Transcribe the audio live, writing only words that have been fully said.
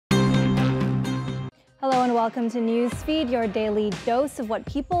Hello and welcome to Newsfeed, your daily dose of what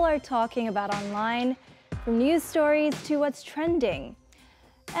people are talking about online, from news stories to what's trending.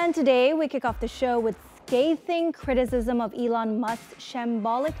 And today we kick off the show with scathing criticism of Elon Musk's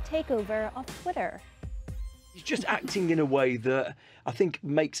shambolic takeover of Twitter. He's just acting in a way that I think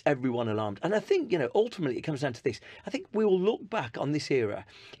makes everyone alarmed. And I think, ultimately it comes down to this. I think we will look back on this era.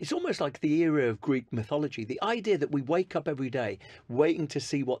 It's almost like the era of Greek mythology. The idea that we wake up every day waiting to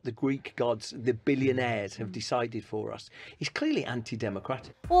see what the Greek gods, the billionaires, have decided for us is clearly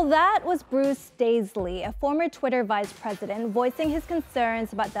anti-democratic. Well, that was Bruce Daisley, a former Twitter vice president, voicing his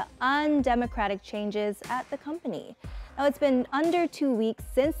concerns about the undemocratic changes at the company. Now, it's been under 2 weeks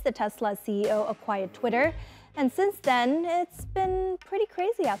since the Tesla CEO acquired Twitter. And since then, it's been pretty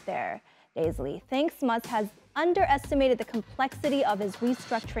crazy out there. Daisley thinks Musk has underestimated the complexity of his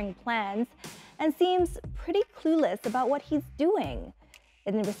restructuring plans and seems pretty clueless about what he's doing.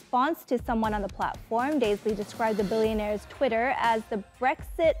 In response to someone on the platform, Daisley described the billionaire's Twitter as the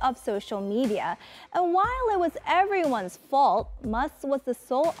Brexit of social media. And while it was everyone's fault, Musk was the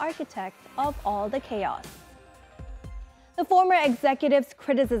sole architect of all the chaos. The former executive's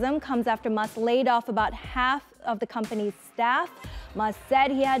criticism comes after Musk laid off about half of the company's staff. Musk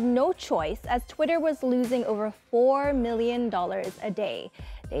said he had no choice as Twitter was losing over $4 million a day.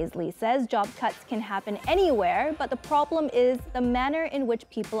 Daisley says job cuts can happen anywhere, but the problem is the manner in which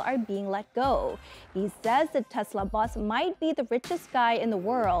people are being let go. He says the Tesla boss might be the richest guy in the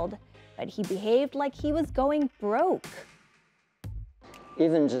world, but he behaved like he was going broke.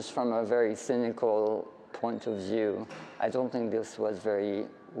 Even just from a very cynical point of view, I don't think this was very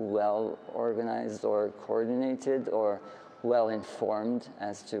well organized or coordinated or well informed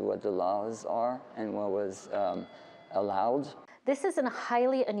as to what the laws are and what was allowed. This is a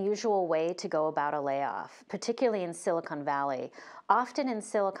highly unusual way to go about a layoff, particularly in Silicon Valley. Often in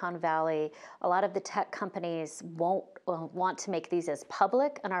Silicon Valley, a lot of the tech companies won't want to make these as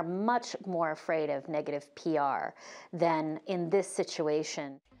public and are much more afraid of negative PR than in this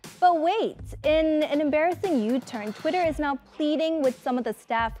situation. But wait, in an embarrassing U-turn, Twitter is now pleading with some of the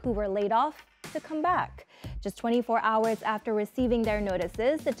staff who were laid off to come back. Just 24 hours after receiving their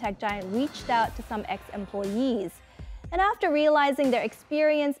notices, the tech giant reached out to some ex-employees. And after realizing their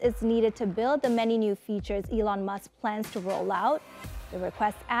experience is needed to build the many new features Elon Musk plans to roll out, the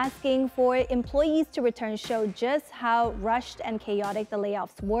request asking for employees to return showed just how rushed and chaotic the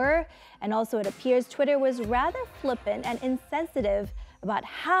layoffs were. And also it appears Twitter was rather flippant and insensitive about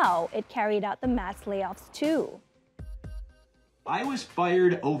how it carried out the mass layoffs too. I was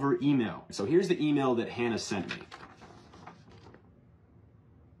fired over email. So here's the email that Hannah sent me.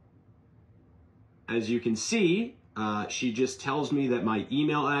 As you can see, she just tells me that my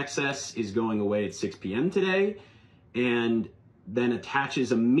email access is going away at 6 p.m. today, and then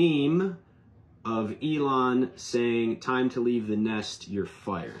attaches a meme of Elon saying, "Time to leave the nest, you're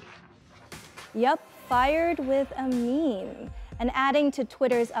fired." Yep, fired with a meme. And adding to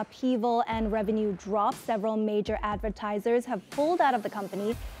Twitter's upheaval and revenue drop, several major advertisers have pulled out of the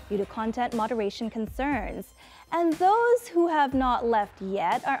company due to content moderation concerns. And those who have not left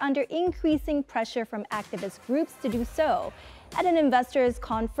yet are under increasing pressure from activist groups to do so. At an investors'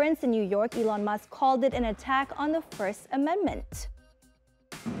 conference in New York, Elon Musk called it an attack on the First Amendment.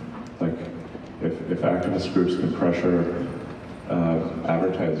 Like, if activist groups can pressure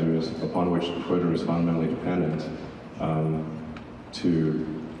advertisers upon which Twitter is fundamentally dependent,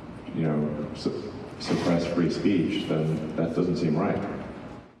 to, suppress free speech, then that doesn't seem right.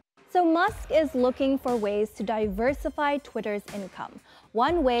 So Musk is looking for ways to diversify Twitter's income.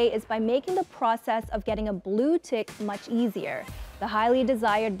 One way is by making the process of getting a blue tick much easier. The highly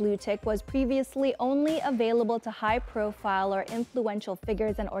desired blue tick was previously only available to high-profile or influential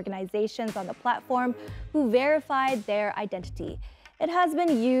figures and organizations on the platform who verified their identity. It has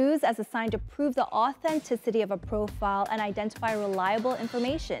been used as a sign to prove the authenticity of a profile and identify reliable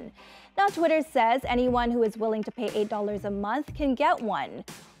information. Now, Twitter says anyone who is willing to pay $8 a month can get one.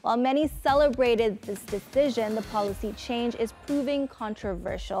 While many celebrated this decision, the policy change is proving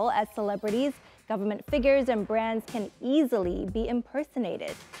controversial as celebrities, government figures, and brands can easily be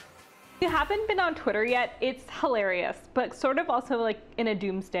impersonated. If you haven't been on Twitter yet, it's hilarious, but sort of also like in a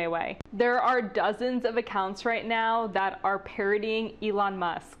doomsday way. There are dozens of accounts right now that are parodying Elon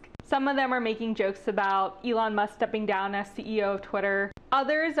Musk. Some of them are making jokes about Elon Musk stepping down as CEO of Twitter.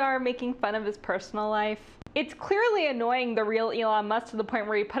 Others are making fun of his personal life. It's clearly annoying the real Elon Musk to the point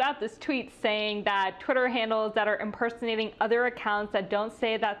where he put out this tweet saying that Twitter handles that are impersonating other accounts that don't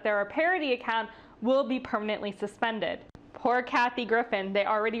say that they're a parody account will be permanently suspended. Poor Kathy Griffin, they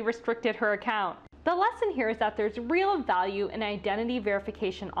already restricted her account. The lesson here is that there's real value in identity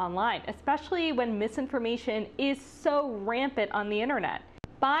verification online, especially when misinformation is so rampant on the internet.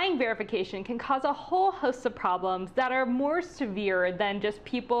 Buying verification can cause a whole host of problems that are more severe than just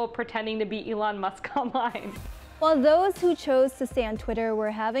people pretending to be Elon Musk online. While those who chose to stay on Twitter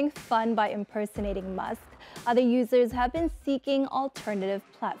were having fun by impersonating Musk, other users have been seeking alternative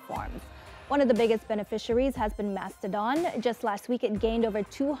platforms. One of the biggest beneficiaries has been Mastodon. Just last week, it gained over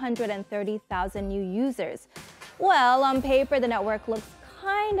 230,000 new users. Well, on paper, the network looks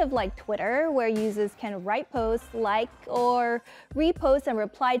kind of like Twitter, where users can write posts, like or repost and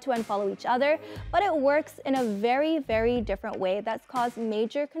reply to and follow each other, but it works in a very, very different way that's caused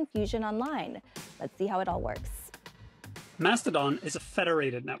major confusion online. Let's see how it all works. Mastodon is a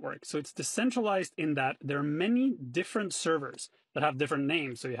federated network, so it's decentralized in that there are many different servers that have different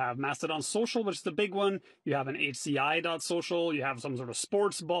names. So you have Mastodon Social, which is the big one. You have an HCI.social. You have some sort of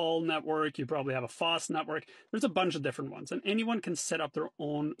sports ball network. You probably have a FOSS network. There's a bunch of different ones, and anyone can set up their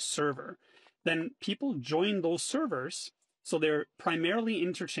own server. Then people join those servers. So they're primarily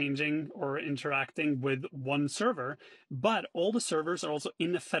interchanging or interacting with one server, but all the servers are also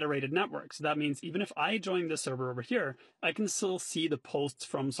in a federated network. So that means even if I join the server over here, I can still see the posts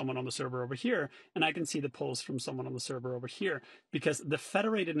from someone on the server over here, and I can see the posts from someone on the server over here, because the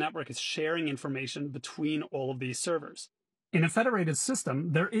federated network is sharing information between all of these servers. In a federated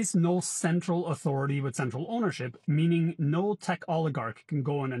system, there is no central authority with central ownership, meaning no tech oligarch can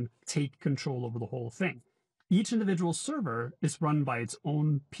go in and take control over the whole thing. Each individual server is run by its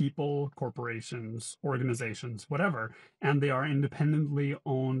own people, corporations, organizations, whatever, and they are independently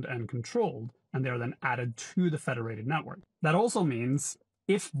owned and controlled, and they are then added to the federated network. That also means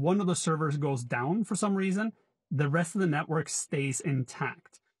if one of the servers goes down for some reason, the rest of the network stays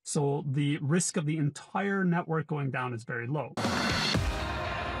intact. So the risk of the entire network going down is very low.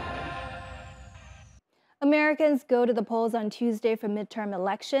 Americans go to the polls on Tuesday for midterm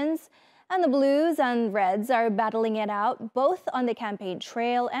elections. And the Blues and Reds are battling it out, both on the campaign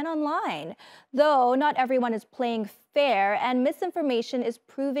trail and online. Though not everyone is playing fair, and misinformation is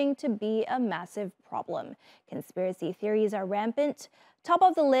proving to be a massive problem. Conspiracy theories are rampant. Top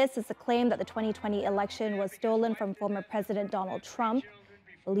of the list is the claim that the 2020 election was stolen from former President Donald Trump.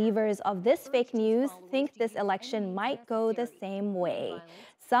 Believers of this fake news think this election might go the same way.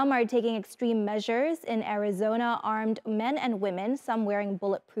 Some are taking extreme measures. In Arizona, armed men and women, some wearing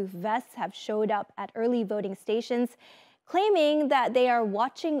bulletproof vests, have showed up at early voting stations, claiming that they are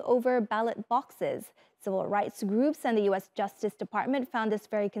watching over ballot boxes. Civil rights groups and the U.S. Justice Department found this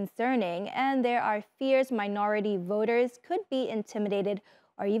very concerning, and there are fears minority voters could be intimidated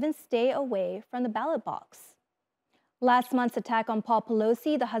or even stay away from the ballot box. Last month's attack on Paul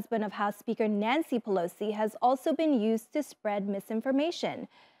Pelosi, the husband of House Speaker Nancy Pelosi, has also been used to spread misinformation.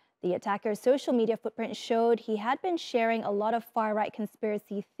 The attacker's social media footprint showed he had been sharing a lot of far-right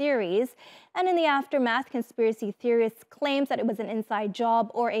conspiracy theories, and in the aftermath, conspiracy theorists' claims that it was an inside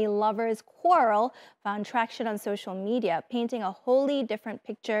job or a lover's quarrel found traction on social media, painting a wholly different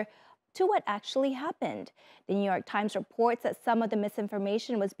picture to what actually happened. The New York Times reports that some of the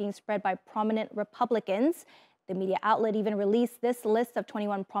misinformation was being spread by prominent Republicans. The media outlet even released this list of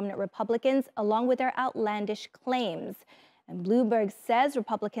 21 prominent Republicans along with their outlandish claims. And Bloomberg says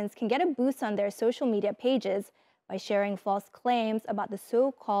Republicans can get a boost on their social media pages by sharing false claims about the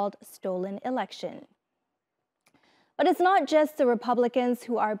so-called stolen election. But it's not just the Republicans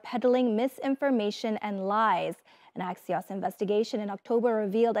who are peddling misinformation and lies. An Axios investigation in October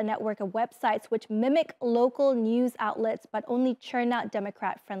revealed a network of websites which mimic local news outlets but only churn out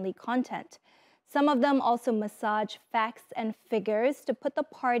Democrat-friendly content. Some of them also massage facts and figures to put the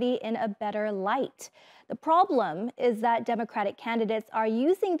party in a better light. The problem is that Democratic candidates are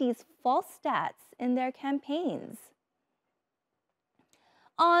using these false stats in their campaigns.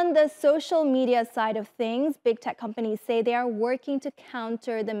 On the social media side of things, big tech companies say they are working to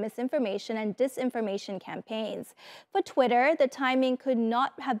counter the misinformation and disinformation campaigns. For Twitter, the timing could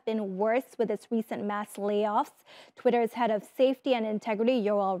not have been worse with its recent mass layoffs. Twitter's head of safety and integrity,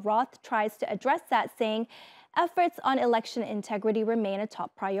 Yoel Roth, tries to address that, saying efforts on election integrity remain a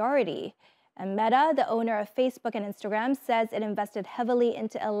top priority. And Meta, the owner of Facebook and Instagram, says it invested heavily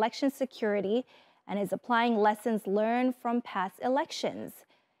into election security and is applying lessons learned from past elections.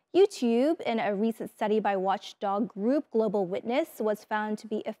 YouTube, in a recent study by watchdog group Global Witness, was found to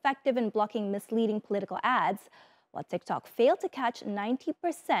be effective in blocking misleading political ads, while TikTok failed to catch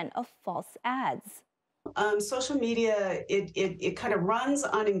 90% of false ads. Social media, it kind of runs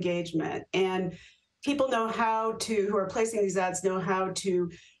on engagement, and people know how to, who are placing these ads, know how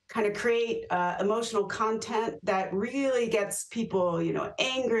to kind of create emotional content that really gets people,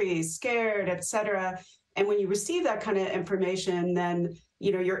 angry, scared, etc. And when you receive that kind of information, then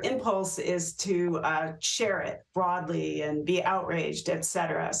your impulse is to share it broadly and be outraged,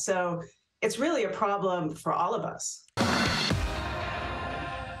 etc. So it's really a problem for all of us.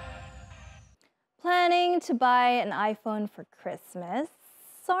 Planning to buy an iPhone for Christmas?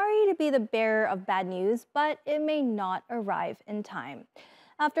 Sorry to be the bearer of bad news, but it may not arrive in time.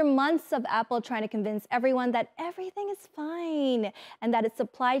 After months of Apple trying to convince everyone that everything is fine and that its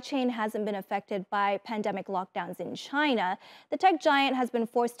supply chain hasn't been affected by pandemic lockdowns in China, the tech giant has been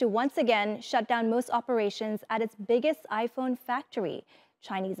forced to once again shut down most operations at its biggest iPhone factory.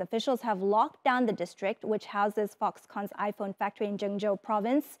 Chinese officials have locked down the district, which houses Foxconn's iPhone factory in Zhengzhou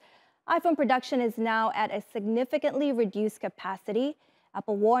province. iPhone production is now at a significantly reduced capacity.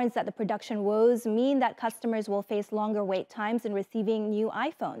 Apple warns that the production woes mean that customers will face longer wait times in receiving new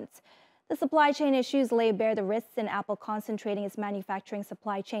iPhones. The supply chain issues lay bare the risks in Apple concentrating its manufacturing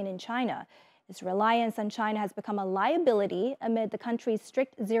supply chain in China. Its reliance on China has become a liability amid the country's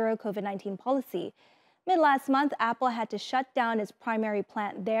strict zero COVID-19 policy. Mid-last month, Apple had to shut down its primary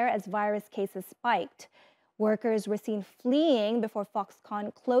plant there as virus cases spiked. Workers were seen fleeing before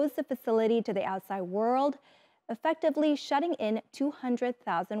Foxconn closed the facility to the outside world, effectively shutting in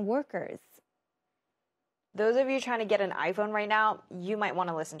 200,000 workers. Those of you trying to get an iPhone right now, you might want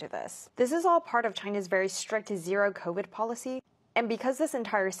to listen to this. This is all part of China's very strict zero COVID policy. And because this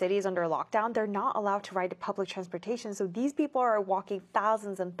entire city is under lockdown, they're not allowed to ride public transportation. So these people are walking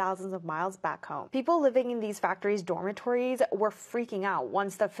thousands and thousands of miles back home. People living in these factories' dormitories were freaking out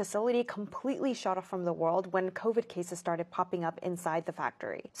once the facility completely shut off from the world when COVID cases started popping up inside the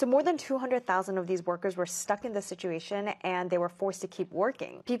factory. So more than 200,000 of these workers were stuck in this situation and they were forced to keep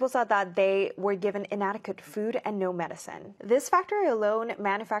working. People said that they were given inadequate food and no medicine. This factory alone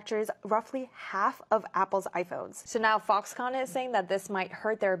manufactures roughly half of Apple's iPhones. So now Foxconn is saying that this might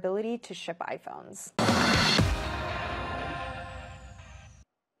hurt their ability to ship iPhones.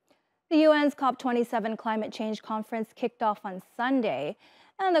 The UN's COP27 climate change conference kicked off on Sunday,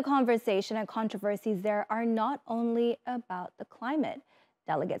 and the conversation and controversies there are not only about the climate.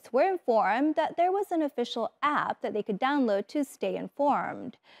 Delegates were informed that there was an official app that they could download to stay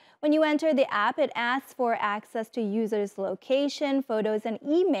informed. When you enter the app, it asks for access to users' location, photos, and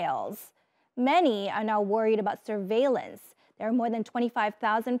emails. Many are now worried about surveillance. There are more than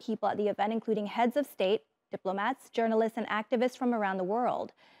 25,000 people at the event, including heads of state, diplomats, journalists, and activists from around the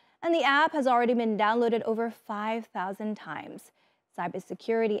world. And the app has already been downloaded over 5,000 times.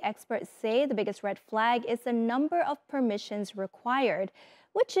 Cybersecurity experts say the biggest red flag is the number of permissions required,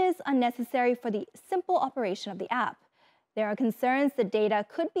 which is unnecessary for the simple operation of the app. There are concerns the data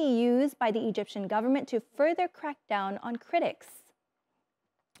could be used by the Egyptian government to further crack down on critics.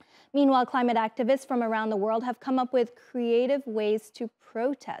 Meanwhile, climate activists from around the world have come up with creative ways to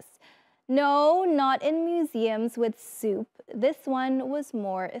protest. No, not in museums with soup. This one was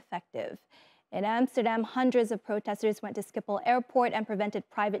more effective. In Amsterdam, hundreds of protesters went to Schiphol Airport and prevented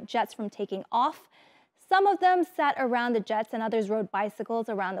private jets from taking off. Some of them sat around the jets and others rode bicycles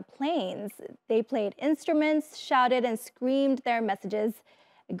around the planes. They played instruments, shouted, and screamed their messages.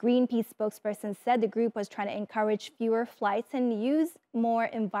 A Greenpeace spokesperson said the group was trying to encourage fewer flights and use more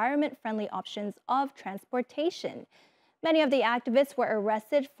environment-friendly options of transportation. Many of the activists were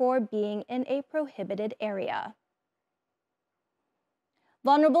arrested for being in a prohibited area.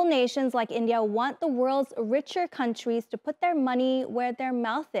 Vulnerable nations like India want the world's richer countries to put their money where their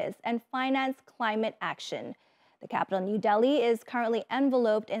mouth is and finance climate action. The capital, New Delhi, is currently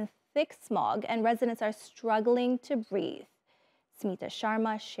enveloped in thick smog and residents are struggling to breathe. Smita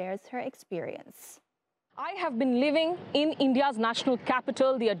Sharma shares her experience. I have been living in India's national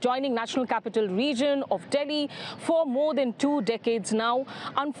capital, the adjoining national capital region of Delhi, for more than 2 decades now.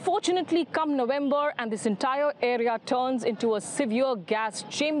 Unfortunately, come November and this entire area turns into a severe gas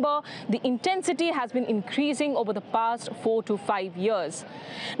chamber, the intensity has been increasing over the past 4 to 5 years.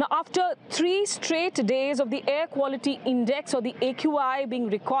 Now, after 3 straight days of the air quality index, or the AQI, being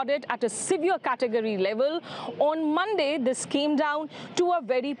recorded at a severe category level, on Monday this came down to a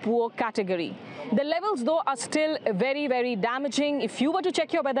very poor category. The levels, though, are still very, very damaging. If you were to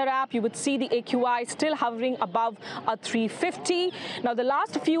check your weather app, you would see the AQI still hovering above a 350. Now, the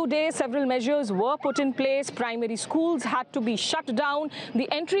last few days, several measures were put in place. Primary schools had to be shut down. The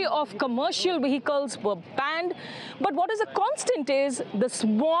entry of commercial vehicles were banned. But what is a constant is the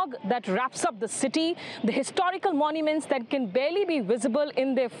smog that wraps up the city, the historical monuments that can barely be visible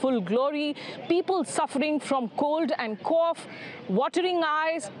in their full glory, people suffering from cold and cough, watering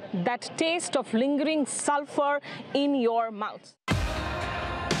eyes, that taste of lingering sulfur in your mouth.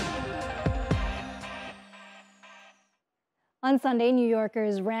 On Sunday, New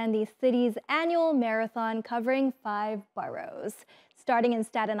Yorkers ran the city's annual marathon covering 5 boroughs, starting in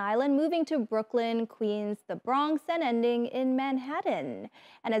Staten Island, moving to Brooklyn, Queens, the Bronx, and ending in Manhattan.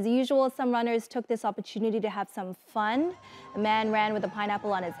 And as usual, some runners took this opportunity to have some fun. A man ran with a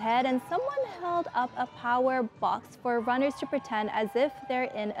pineapple on his head, and someone held up a power box for runners to pretend as if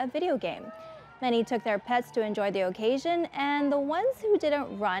they're in a video game. Many took their pets to enjoy the occasion, and the ones who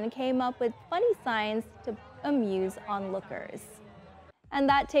didn't run came up with funny signs to amuse onlookers. And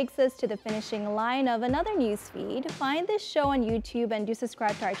that takes us to the finishing line of another news feed. Find this show on YouTube and do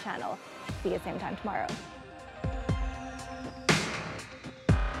subscribe to our channel. See you same time tomorrow.